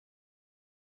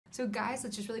So guys,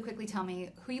 let's just really quickly tell me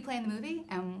who you play in the movie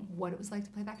and what it was like to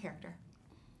play that character.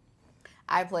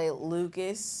 I played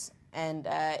Lucas, and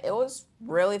it was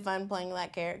really fun playing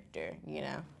that character, you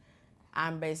know.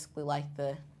 I'm basically like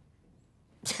I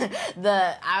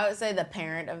would say the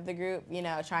parent of the group, you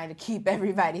know, trying to keep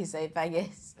everybody safe, I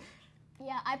guess.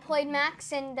 Yeah, I played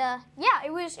Max, and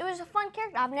it was a fun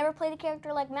character. I've never played a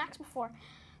character like Max before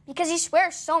because he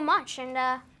swears so much, and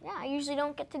I usually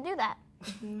don't get to do that.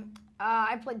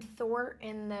 I played Thor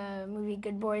in the movie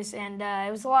Good Boys, and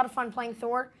it was a lot of fun playing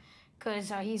Thor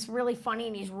because he's really funny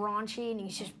and he's raunchy and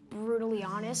he's just brutally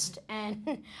honest,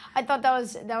 and I thought that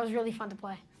was really fun to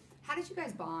play. How did you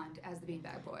guys bond as the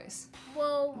Beanbag Boys?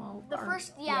 Well,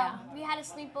 we had a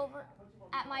sleepover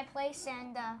at my place,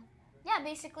 and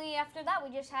basically after that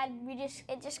we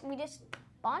just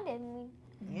bonded. And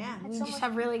we just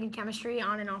have really good chemistry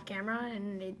on and off camera,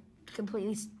 and it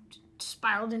completely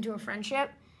spiraled into a friendship.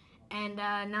 And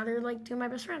now they're like two of my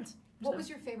best friends. What was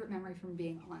your favorite memory from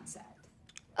being on set?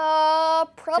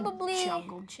 Probably the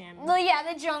jungle gym. Well,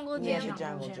 yeah, the jungle gym. Yeah, the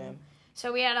jungle gym.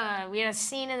 So we had a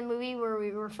scene in the movie where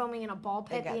we were filming in a ball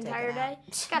pit the entire day.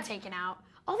 It got taken out.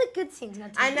 All the good scenes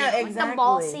got taken out. I know, Like exactly. the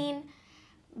ball scene.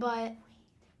 But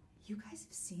You guys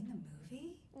have seen the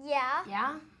movie? Yeah.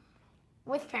 yeah,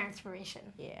 with parents' permission.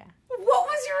 Yeah. What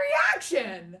was your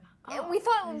reaction? We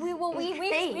thought we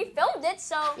filmed it,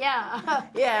 so Yeah.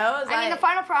 Yeah, it was I mean, the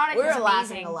final product we were is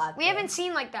laughing amazing. a lot, We though. haven't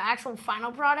seen like the actual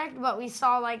final product, but we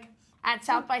saw like at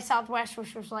South by Southwest,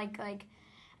 which was like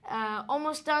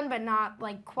almost done, but not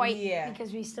like quite,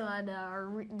 because we still had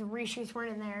the reshoots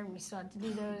weren't in there, and we still had to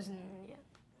do those, and yeah.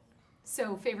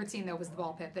 So favorite scene though was the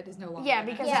ball pit that is no longer. Yeah, in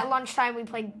it. because at lunchtime we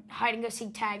played hide and go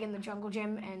seek tag in the jungle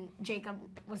gym, and Jacob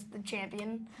was the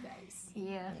champion. Nice.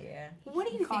 Yeah. Yeah. What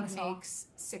do you caught think us all. makes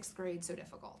 6th grade so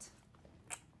difficult?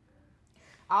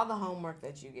 All the homework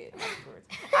that you get afterwards.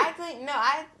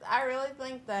 I really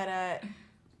think that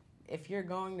if you're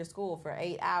going to school for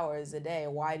 8 hours a day,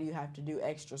 why do you have to do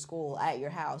extra school at your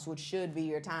house, which should be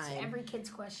your time? It's every kid's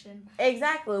question.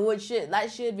 Exactly,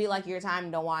 that should be like your time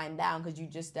to wind down because you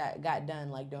just got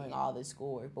done like doing all this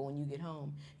schoolwork. But when you get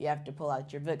home, you have to pull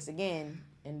out your books again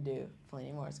and do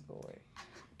plenty more schoolwork.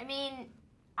 I mean,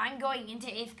 I'm going into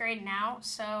 8th grade now,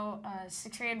 so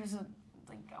 6th grade was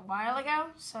like a while ago.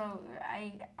 So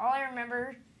all I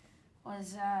remember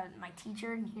was my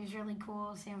teacher. He was really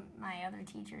cool. Same my other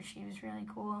teacher, she was really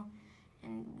cool.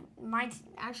 And my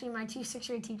two 6th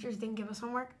grade teachers didn't give us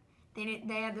homework. They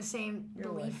had the same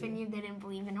belief in you. They didn't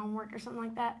believe in homework or something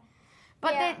like that.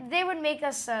 But they would make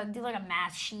us do like a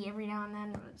math sheet every now and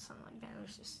then, or something like that. It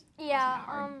was just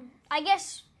I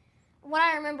guess what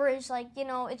I remember is like, you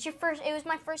know, it was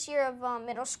my first year of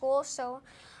middle school, so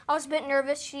I was a bit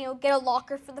nervous, you know, get a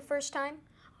locker for the first time.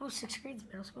 Oh, 6th grade's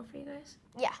middle school for you guys?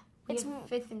 Yeah. It's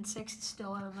 5th and 6th is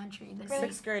still elementary. The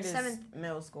 6th grade is 7th.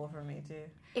 middle school for me too.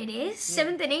 It is?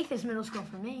 7th and 8th is middle school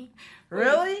for me.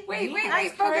 Really? Wait,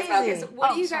 That's focus. crazy.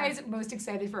 What are you guys most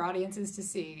excited for audiences to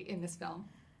see in this film?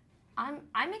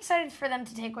 I'm excited for them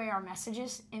to take away our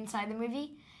messages inside the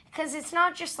movie, because it's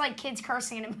not just like kids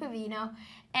cursing in a movie, you know,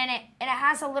 and it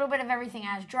has a little bit of everything. It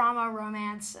has drama,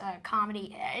 romance,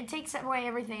 comedy. It takes away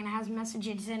everything, and it has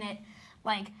messages in it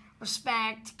like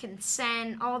respect,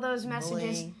 consent, all those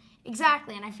messages. Bullying.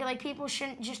 Exactly, and I feel like people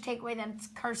shouldn't just take away that it's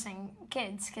cursing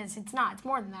kids, because it's not. It's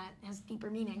more than that. It has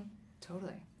deeper meaning.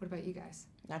 Totally. What about you guys?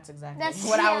 That's exactly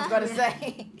what I was going to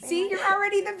say. See, you're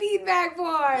already the Beanbag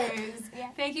Boys. Yeah.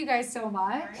 Thank you guys so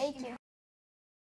much. Thank you.